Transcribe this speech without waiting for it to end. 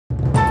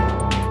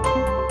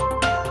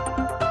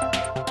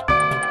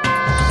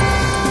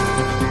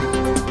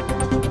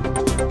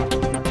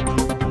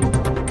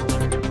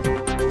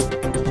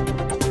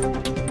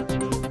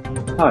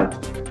Hi,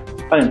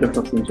 I am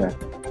Dr. Sinjak.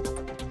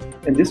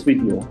 In this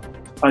video,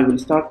 I will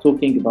start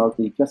talking about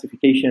the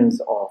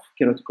classifications of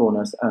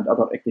keratoconus and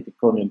other ectatic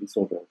corneal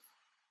disorders.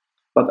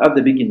 But at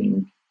the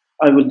beginning,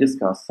 I will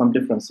discuss some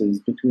differences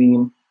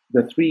between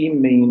the three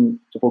main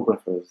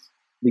topographers,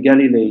 the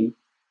Galilei,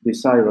 the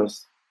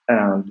Cyrus,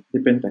 and the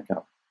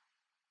Pentacam.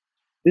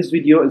 This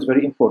video is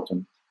very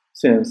important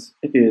since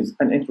it is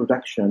an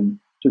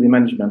introduction to the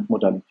management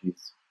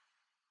modalities.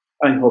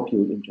 I hope you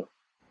will enjoy.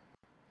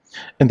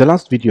 In the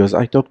last videos,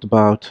 I talked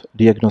about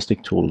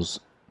diagnostic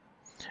tools.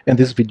 In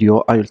this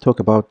video, I will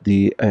talk about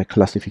the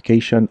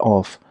classification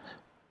of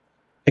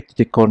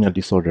ectatic corneal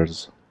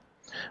disorders.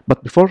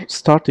 But before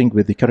starting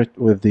with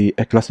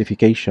the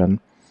classification,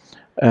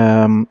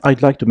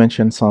 I'd like to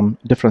mention some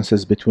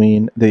differences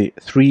between the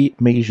three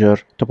major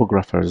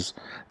topographers,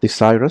 the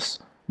Cyrus,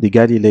 the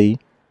Galilei,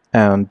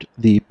 and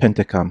the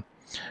Pentacam.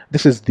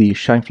 This is the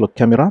Scheimpflug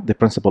camera, the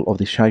principle of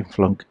the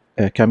Scheimpflug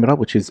camera,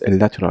 which is a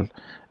lateral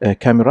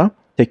camera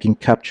taking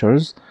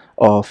captures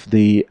of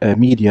the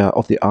media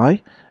of the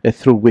eye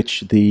through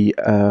which the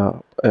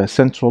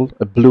central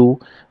blue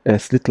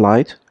slit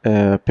light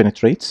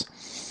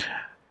penetrates.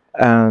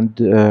 And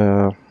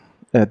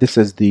this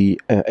is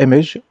the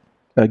image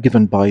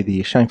given by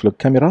the Scheimpflug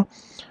camera.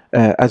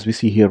 As we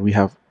see here,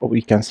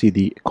 we can see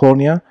the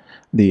cornea,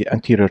 the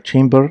anterior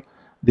chamber,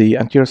 the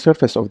anterior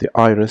surface of the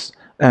iris,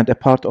 and a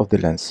part of the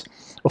lens.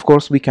 Of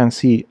course, we can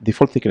see the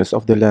full thickness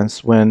of the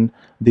lens when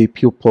the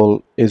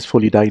pupil is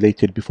fully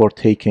dilated before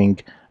taking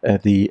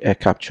the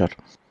capture.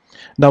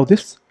 Now,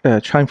 this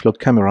Scheimpflug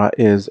camera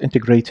is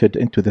integrated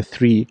into the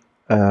three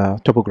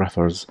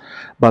topographers,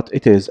 but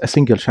it is a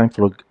single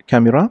Scheimpflug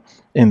camera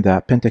in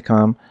the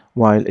Pentacam,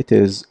 while it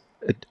is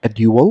a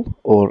dual,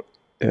 or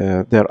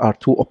there are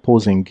two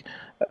opposing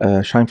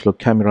Scheimpflug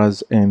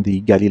cameras in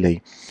the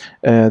Galilei.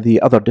 The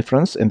other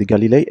difference in the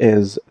Galilei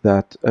is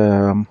that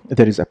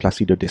there is a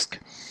placido disc.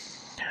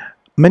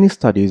 Many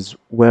studies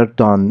were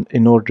done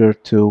in order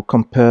to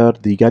compare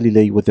the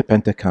Galilei with the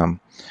Pentacam.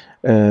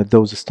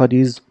 Those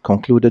studies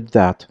concluded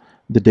that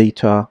the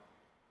data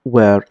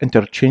were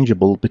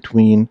interchangeable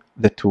between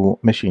the two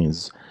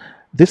machines.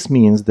 This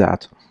means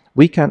that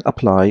we can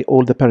apply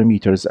all the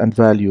parameters and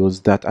values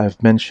that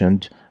I've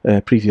mentioned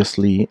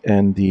previously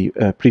in the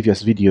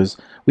previous videos.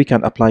 We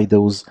can apply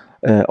those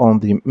on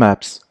the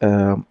maps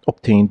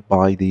obtained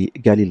by the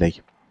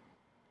Galilei.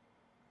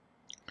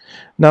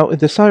 Now, in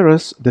the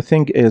Cyrus, the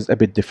thing is a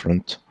bit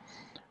different.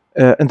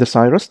 In the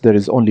Cyrus, there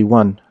is only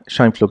one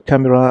Scheimpflug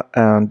camera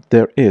and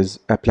there is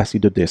a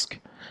placido disc.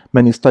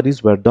 Many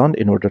studies were done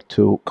in order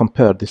to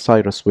compare the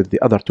Cyrus with the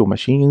other two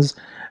machines,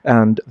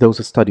 and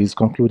those studies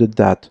concluded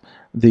that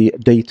the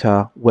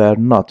data were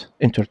not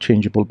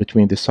interchangeable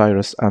between the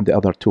Cyrus and the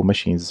other two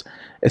machines,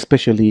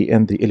 especially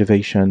in the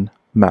elevation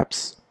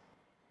maps.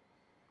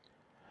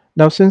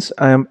 Now, since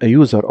I am a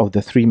user of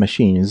the three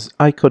machines,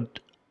 I could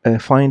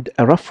find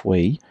a rough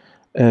way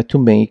to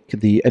make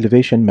the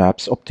elevation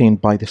maps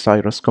obtained by the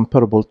Cyrus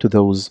comparable to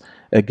those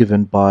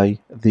given by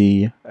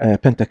the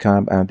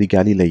Pentacam and the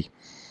Galilei.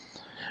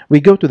 We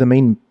go to the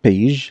main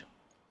page,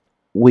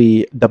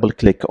 we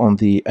double-click on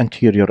the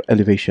anterior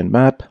elevation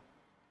map,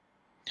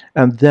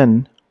 and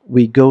then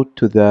we go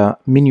to the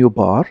menu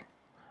bar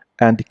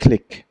and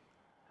click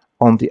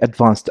on the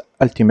advanced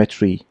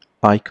altimetry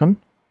icon.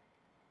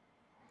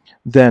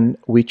 Then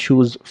we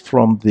choose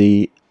from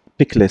the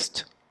pick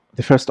list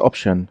the first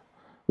option,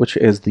 which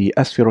is the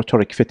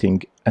aspherotoric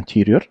fitting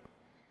anterior,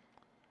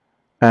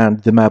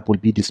 and the map will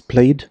be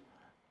displayed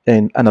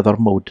in another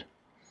mode.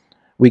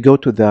 We go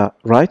to the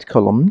right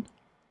column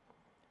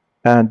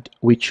and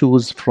we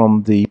choose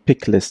from the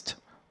pick list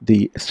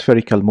the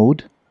spherical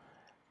mode,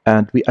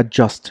 and we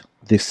adjust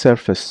the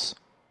surface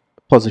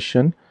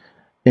position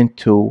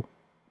into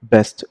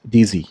best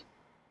DZ.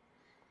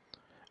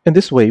 In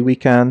this way, we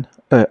can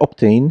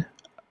obtain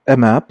a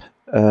map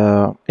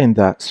in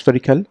the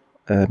spherical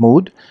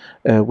mode,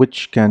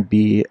 which can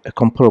be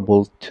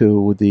comparable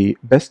to the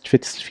best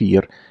fit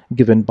sphere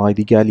given by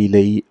the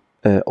Galilei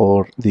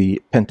or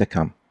the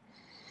Pentacam.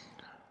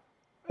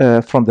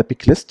 From the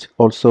pick list,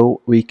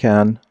 also, we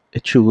can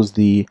choose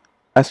the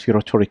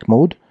aspherotoric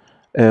mode,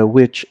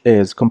 which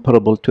is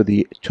comparable to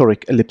the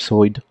toric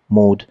ellipsoid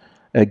mode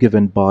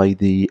given by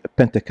the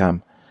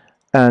Pentacam.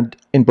 And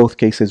in both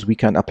cases, we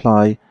can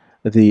apply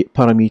the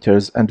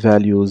parameters and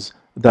values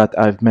that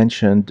I've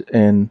mentioned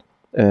in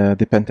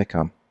the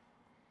Pentacam.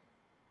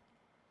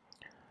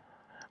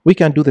 We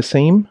can do the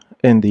same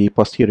in the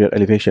posterior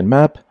elevation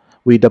map.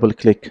 We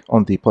double-click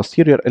on the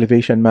posterior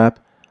elevation map,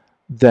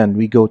 then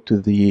we go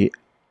to the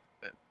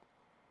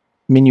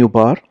menu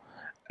bar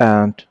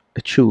and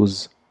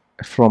choose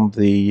from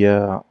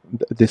the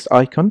this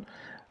icon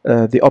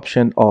the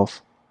option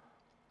of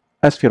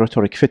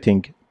aspherotoric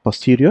fitting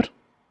posterior.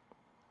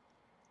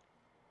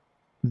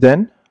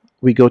 Then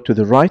we go to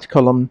the right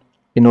column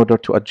in order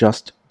to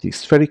adjust the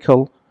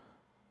spherical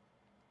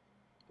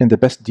in the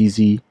best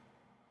DZ,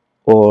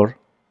 or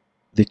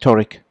the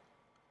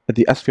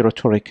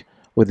aspherotoric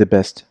with the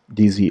best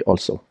DZ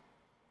also.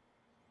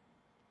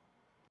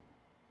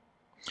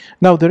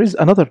 Now there is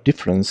another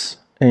difference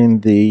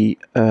in the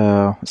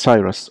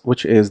cirrus,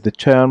 which is the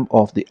term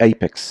of the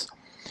apex.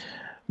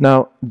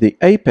 Now the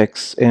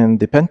apex in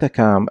the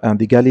pentacam and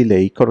the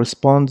Galilei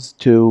corresponds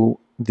to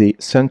the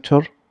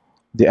center,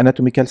 the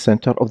anatomical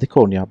center of the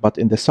cornea, but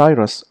in the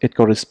cirrus it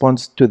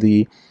corresponds to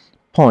the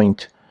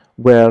point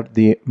where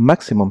the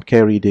maximum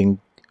K reading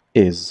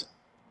is.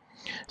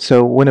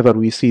 So whenever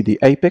we see the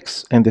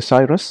apex in the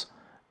cirrus,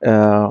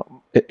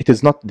 it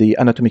is not the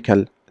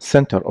anatomical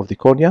center of the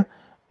cornea,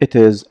 it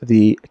is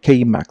the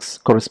K max,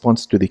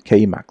 corresponds to the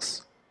K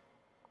max.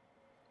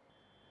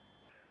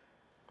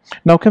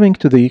 Now coming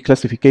to the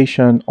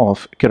classification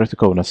of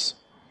keratoconus.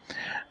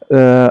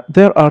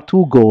 There are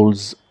two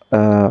goals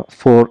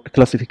for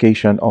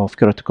classification of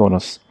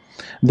keratoconus.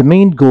 The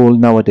main goal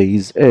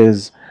nowadays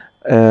is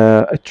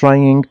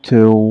trying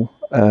to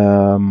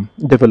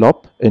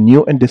develop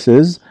new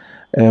indices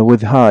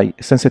with high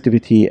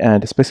sensitivity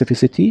and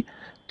specificity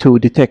to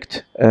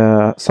detect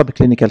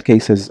subclinical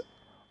cases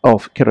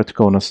of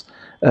keratoconus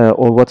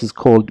or what is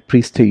called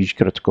pre-stage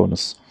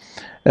keratoconus.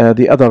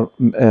 The other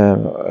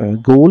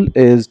goal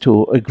is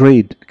to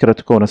grade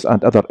keratoconus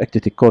and other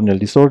ectatic corneal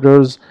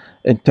disorders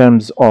in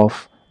terms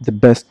of the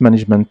best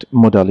management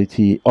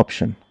modality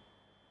option.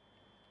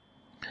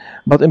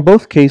 But in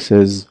both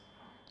cases,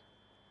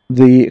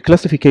 the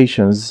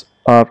classifications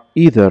are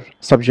either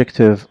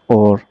subjective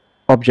or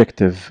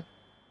objective.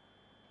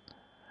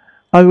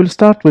 I will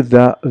start with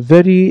the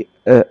very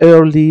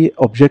early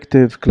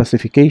objective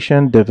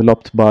classification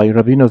developed by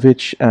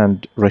Rabinovich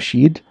and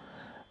Rashid.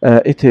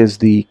 It is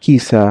the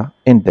KISA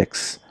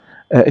index.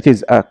 It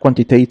is a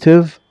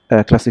quantitative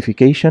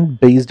classification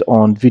based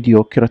on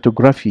video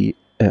keratography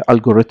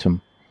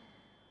algorithm.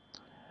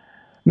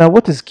 Now,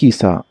 what is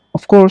KISA?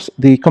 Of course,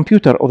 the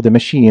computer of the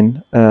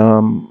machine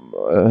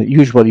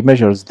usually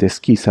measures this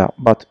KISA,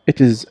 but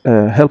it is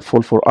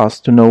helpful for us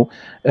to know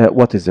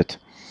what is it.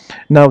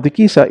 Now, the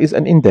KISA is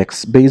an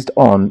index based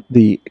on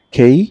the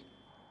K,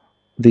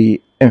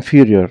 the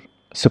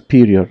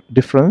inferior-superior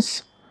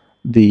difference,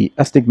 the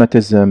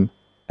astigmatism,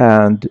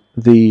 and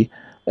the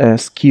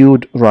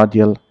skewed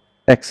radial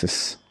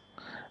axis.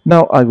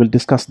 Now I will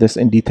discuss this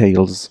in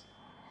details.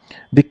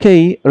 The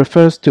K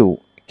refers to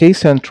K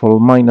central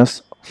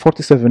minus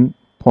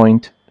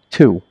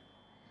 47.2.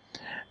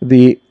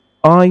 The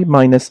I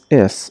minus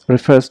S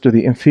refers to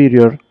the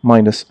inferior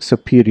minus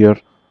superior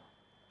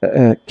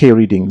K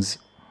readings.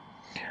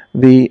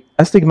 The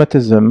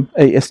astigmatism,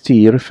 AST,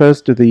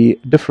 refers to the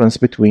difference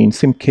between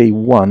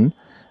SIMK1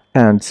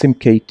 and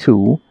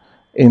SIMK2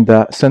 in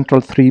the central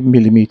 3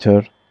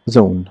 mm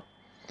zone.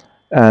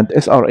 And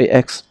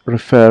SRAX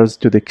refers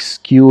to the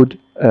skewed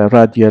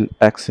radial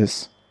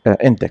axis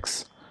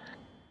index.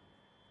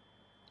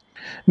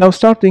 Now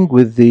starting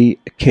with the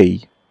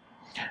K.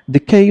 The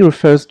K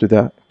refers to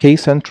the K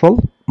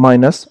central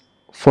minus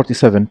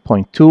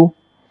 47.2.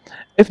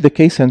 If the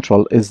K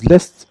central is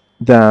less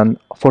than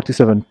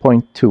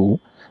 47.2,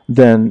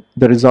 then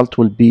the result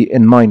will be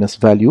in minus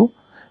value.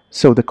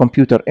 So the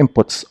computer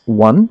inputs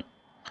 1,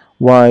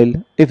 while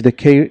if the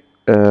K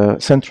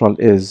central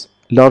is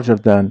larger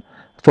than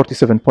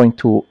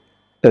 47.2,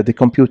 the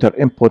computer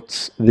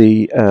inputs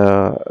the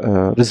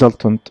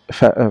resultant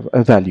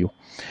value.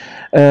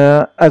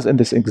 As in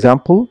this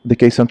example, the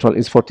K central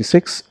is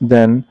 46,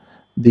 then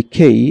the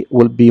K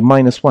will be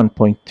minus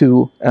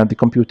 1.2 and the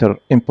computer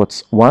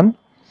inputs 1.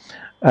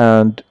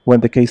 And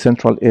when the K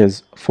central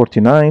is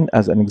 49,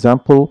 as an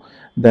example,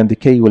 then the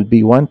K will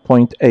be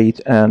 1.8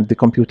 and the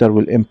computer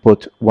will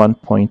input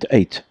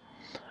 1.8.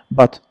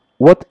 But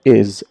what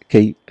is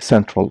K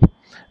central?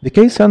 The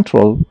K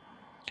central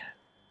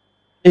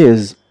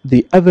is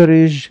the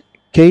average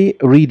K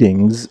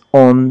readings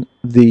on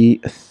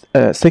the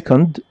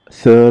second,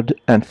 third,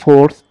 and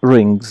fourth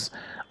rings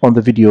on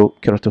the video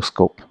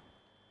keratoscope.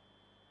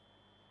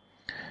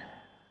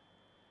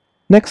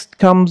 Next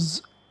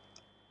comes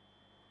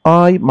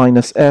I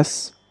minus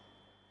S,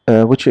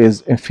 which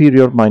is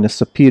inferior minus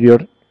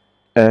superior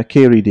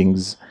K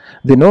readings.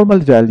 The normal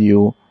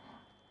value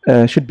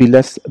should be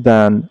less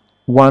than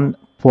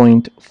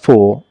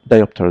 1.4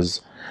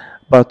 diopters,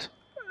 but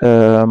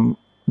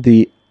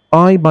the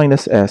I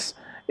minus S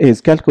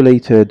is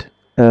calculated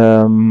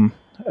in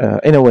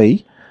a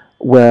way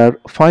where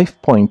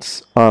 5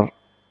 points are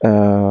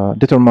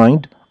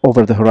determined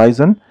over the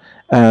horizon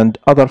and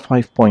other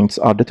 5 points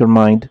are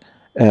determined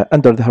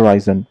under the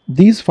horizon.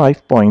 These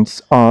 5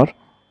 points are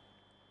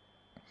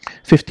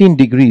 15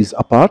 degrees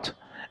apart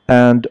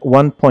and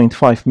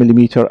 1.5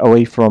 millimeter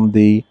away from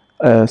the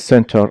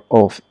center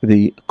of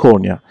the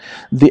cornea.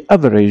 The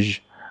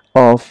average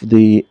of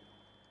the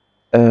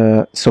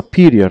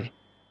superior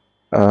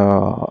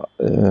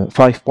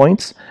 5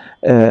 points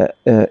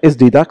is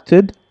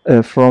deducted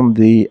from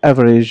the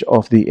average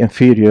of the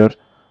inferior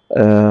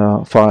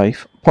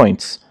 5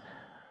 points.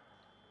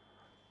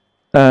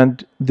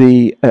 And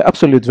the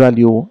absolute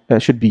value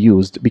should be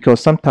used because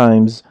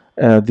sometimes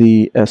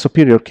the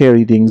superior K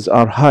readings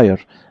are higher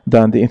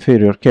than the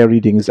inferior K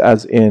readings,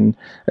 as in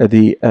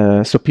the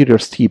superior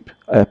steep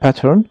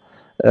pattern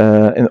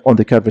on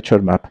the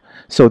curvature map.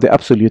 so the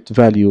absolute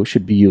value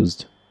should be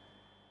used.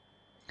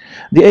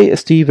 The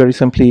AST very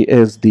simply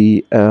is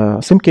the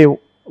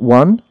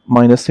SIMK1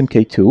 minus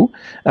SIMK2,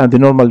 and the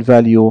normal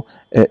value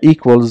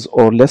equals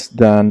or less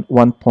than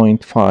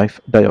 1.5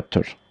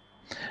 diopter.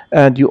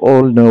 And you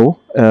all know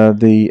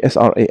the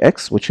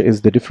SRAX, which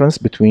is the difference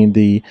between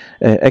the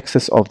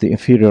axis of the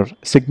inferior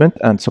segment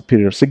and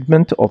superior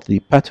segment of the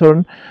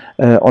pattern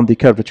on the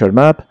curvature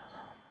map.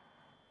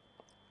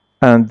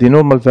 And the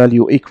normal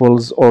value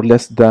equals or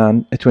less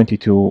than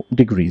 22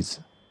 degrees.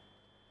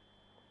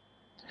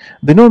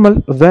 The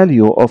normal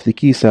value of the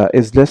KISA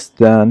is less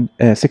than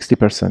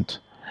 60%,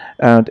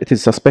 and it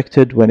is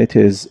suspected when it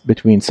is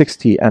between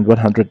 60 and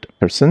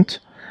 100%,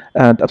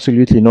 and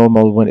absolutely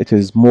normal when it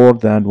is more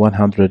than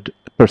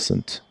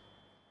 100%.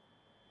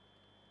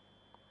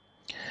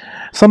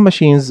 Some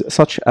machines,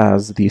 such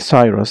as the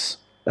Cyrus,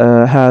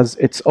 has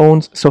its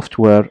own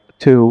software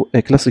to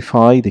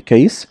classify the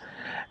case,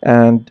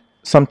 and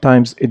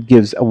sometimes it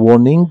gives a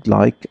warning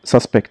like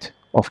suspect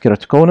of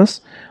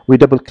keratoconus. We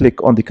double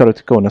click on the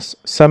keratoconus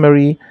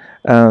summary,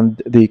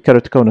 and the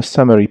keratoconus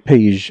summary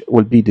page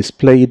will be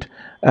displayed,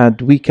 and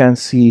we can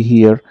see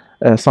here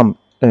some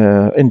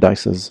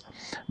indices.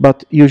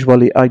 But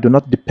usually I do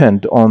not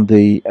depend on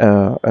the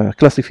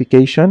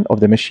classification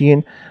of the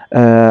machine.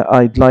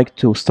 I'd like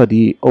to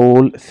study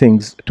all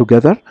things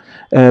together,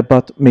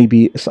 but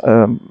maybe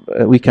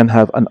we can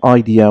have an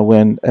idea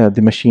when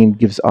the machine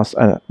gives us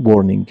a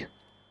warning.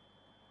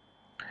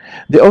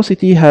 The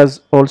OCT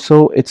has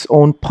also its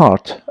own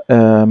part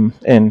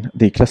in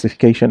the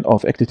classification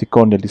of ectatic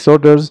corneal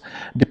disorders,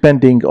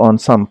 depending on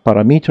some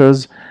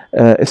parameters,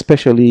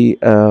 especially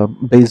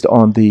based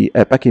on the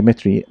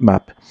pachymetry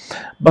map.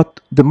 But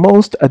the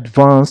most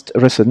advanced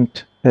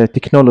recent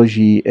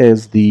technology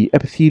is the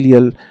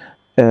epithelial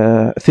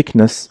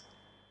thickness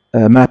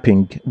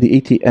mapping,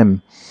 the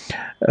ETM.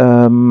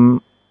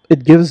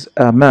 It gives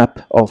a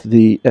map of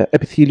the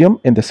epithelium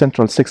in the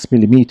central 6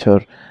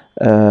 millimeter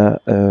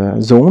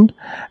zone,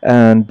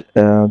 and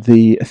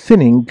the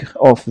thinning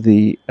of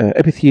the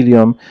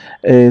epithelium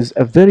is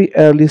a very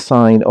early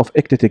sign of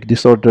ectatic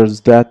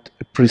disorders that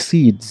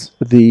precedes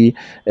the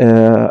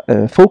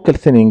focal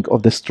thinning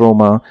of the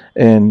stroma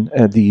in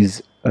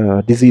these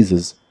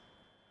diseases.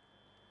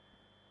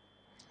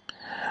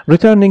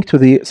 Returning to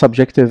the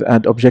subjective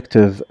and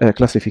objective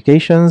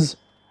classifications,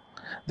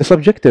 the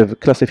subjective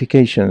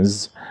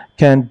classifications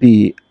can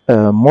be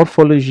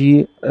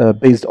morphology,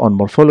 based on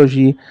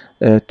morphology,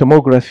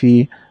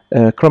 tomography,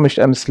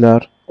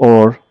 Cromich-Emsler,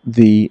 or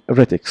the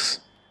retics.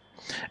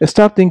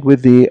 Starting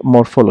with the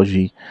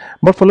morphology.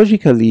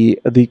 Morphologically,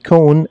 the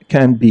cone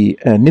can be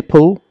a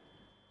nipple,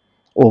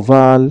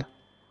 oval,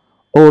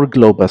 or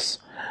globus.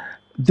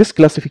 This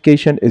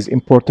classification is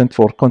important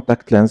for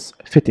contact lens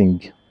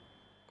fitting.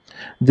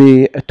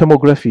 The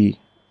tomography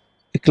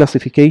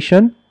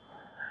classification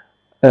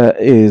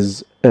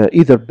is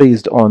either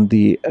based on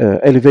the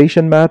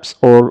elevation maps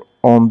or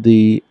on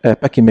the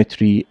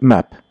pachymetry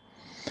map.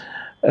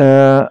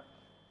 The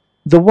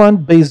one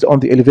based on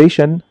the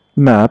elevation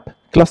map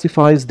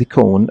classifies the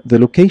cone, the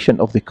location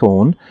of the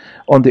cone,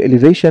 on the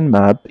elevation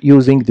map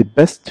using the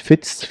best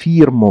fit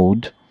sphere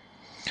mode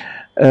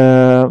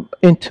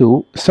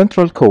into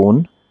central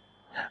cone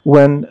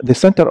when the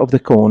center of the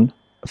cone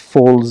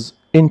falls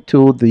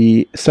into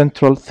the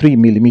central 3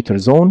 millimeter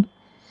zone,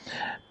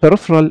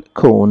 peripheral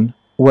cone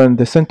when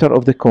the center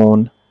of the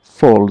cone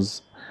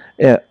falls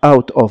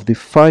out of the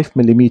 5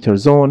 millimeter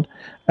zone,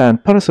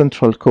 and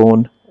paracentral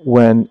cone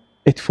when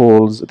it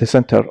falls, the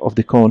center of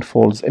the cone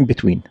falls in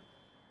between.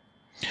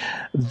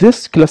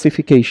 This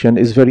classification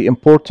is very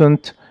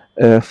important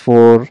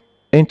for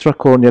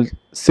intracorneal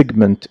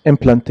segment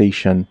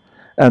implantation,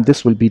 and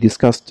this will be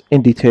discussed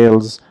in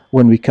details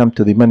when we come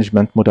to the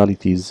management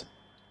modalities.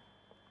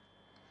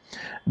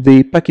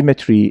 The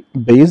pachymetry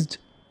based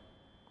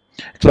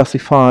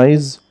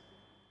classifies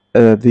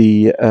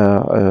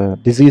the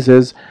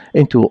diseases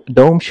into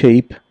dome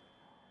shape,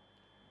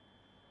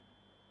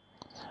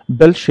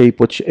 bell shape,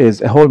 which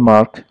is a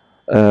hallmark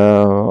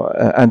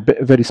and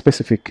very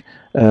specific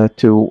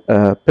to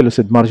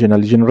pellucid marginal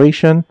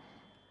degeneration,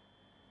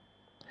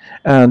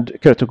 and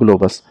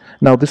keratoglobus.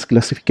 Now, this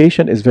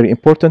classification is very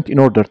important in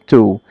order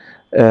to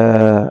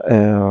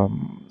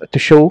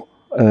show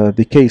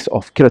the case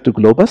of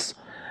keratoglobus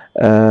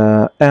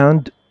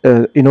and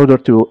in order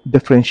to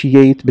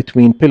differentiate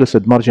between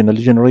pellucid marginal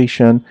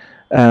degeneration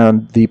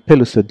and the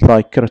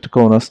pellucid-like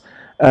keratoconus,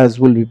 as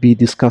will be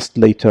discussed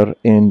later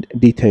in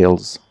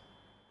details.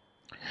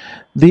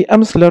 The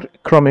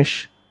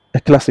Emsler-Cromich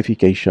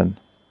classification.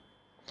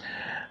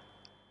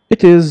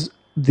 It is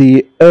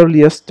the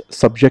earliest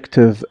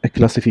subjective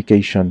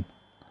classification.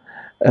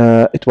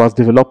 It was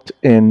developed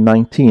in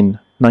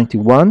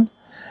 1991,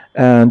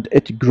 and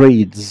it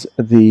grades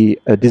the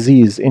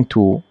disease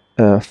into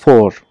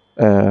 4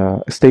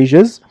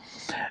 stages,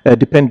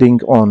 depending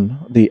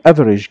on the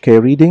average K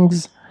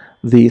readings,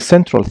 the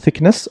central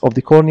thickness of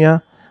the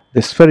cornea,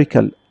 the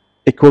spherical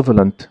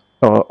equivalent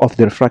of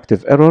the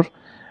refractive error,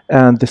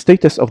 and the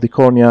status of the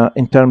cornea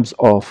in terms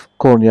of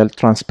corneal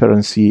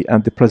transparency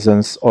and the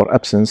presence or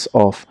absence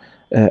of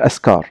a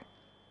scar.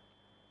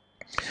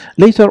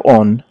 Later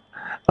on,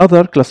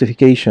 other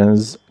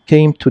classifications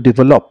came to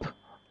develop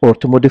or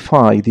to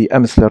modify the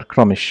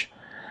Amsler-Cramish.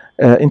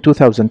 In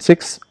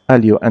 2006,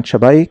 Alio and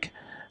Shabaik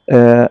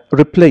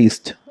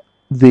replaced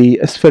the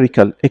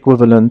spherical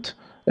equivalent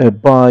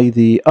by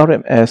the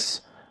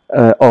RMS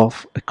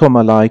of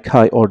coma-like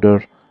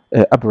high-order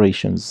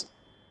aberrations.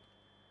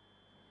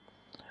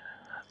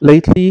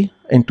 Lately,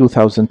 in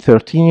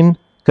 2013,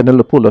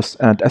 Kanellopoulos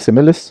and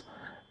Asimilis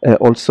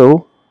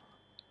also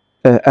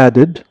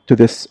added to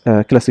this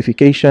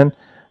classification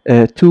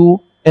two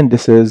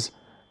indices.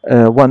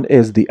 One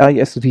is the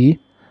ISV,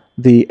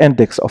 the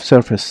index of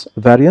surface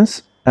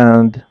variance,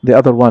 and the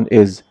other one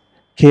is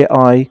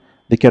KI,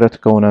 the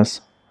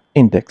keratoconus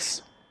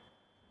index.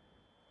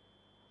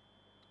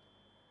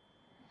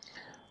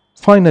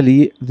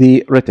 Finally,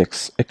 the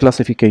RETEX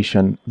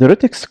classification. The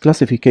RETEX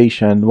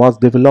classification was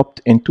developed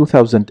in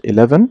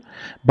 2011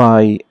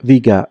 by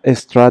Vega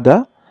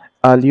Estrada,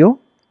 Alio,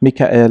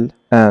 Mikael,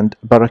 and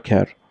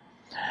Baraker.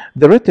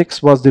 The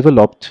RETEX was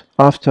developed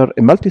after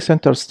a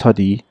multi-center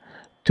study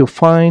to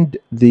find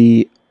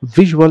the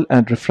visual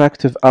and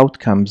refractive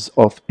outcomes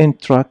of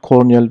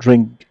intracorneal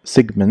ring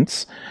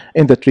segments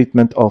in the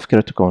treatment of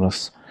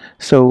keratoconus.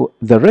 So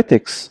the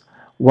RETEX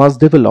was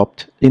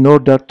developed in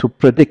order to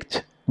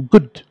predict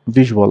good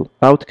visual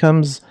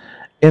outcomes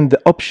in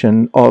the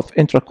option of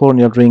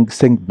intracorneal ring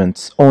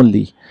segments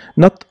only,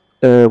 not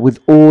with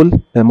all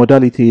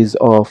modalities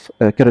of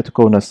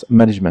keratoconus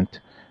management.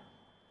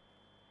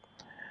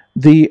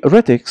 The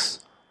RETEX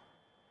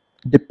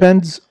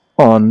depends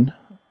on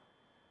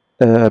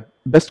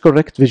best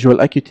correct visual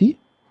acuity,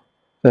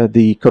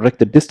 the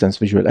corrected distance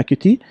visual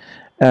acuity,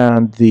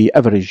 and the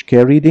average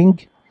care reading,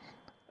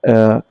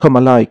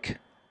 coma-like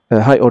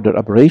high-order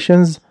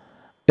aberrations,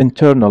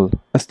 internal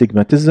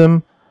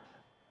astigmatism,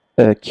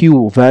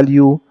 Q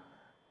value,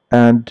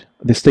 and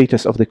the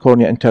status of the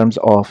cornea in terms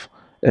of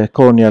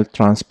corneal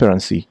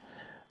transparency.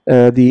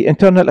 The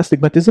internal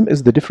astigmatism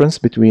is the difference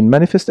between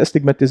manifest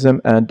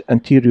astigmatism and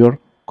anterior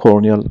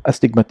corneal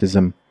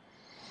astigmatism.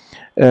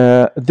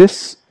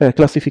 This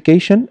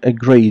classification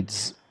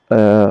grades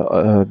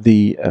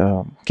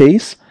the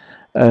case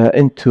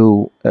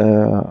into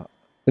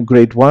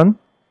grade 1,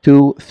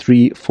 2,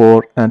 3,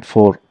 4, and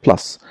 4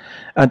 plus.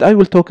 And I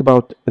will talk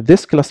about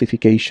this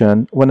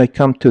classification when I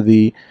come to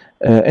the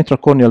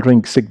intracorneal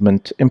ring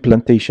segment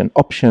implantation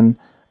option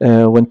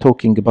when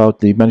talking about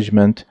the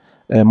management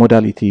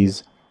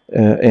modalities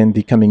in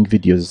the coming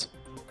videos.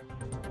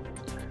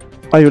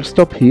 I will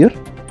stop here,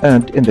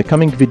 and in the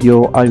coming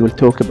video I will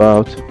talk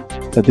about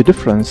the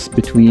difference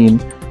between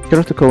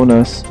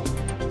keratoconus,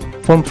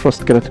 foam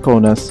frost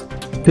keratoconus,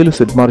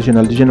 pellucid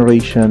marginal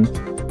degeneration,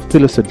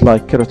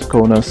 pellucid-like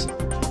keratoconus,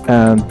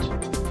 and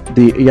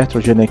the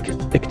iatrogenic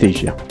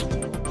ectasia.